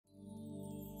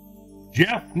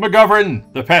Jeff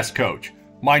McGovern, the Pest Coach,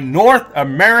 my North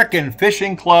American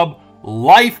Fishing Club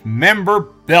Life Member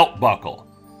Belt Buckle.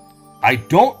 I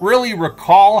don't really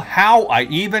recall how I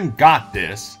even got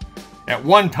this. At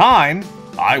one time,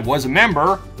 I was a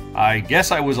member. I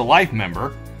guess I was a life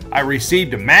member. I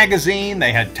received a magazine,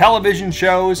 they had television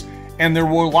shows, and there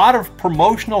were a lot of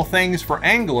promotional things for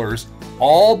anglers,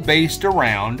 all based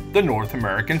around the North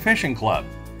American Fishing Club.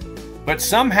 But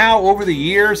somehow over the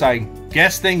years, I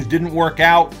guess things didn't work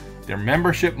out. Their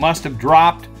membership must have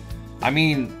dropped. I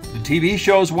mean, the TV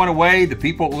shows went away, the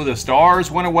people with the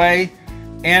stars went away,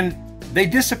 and they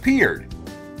disappeared.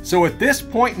 So at this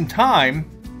point in time,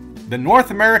 the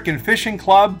North American Fishing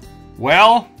Club,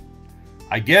 well,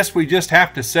 I guess we just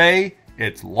have to say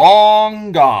it's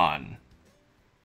long gone.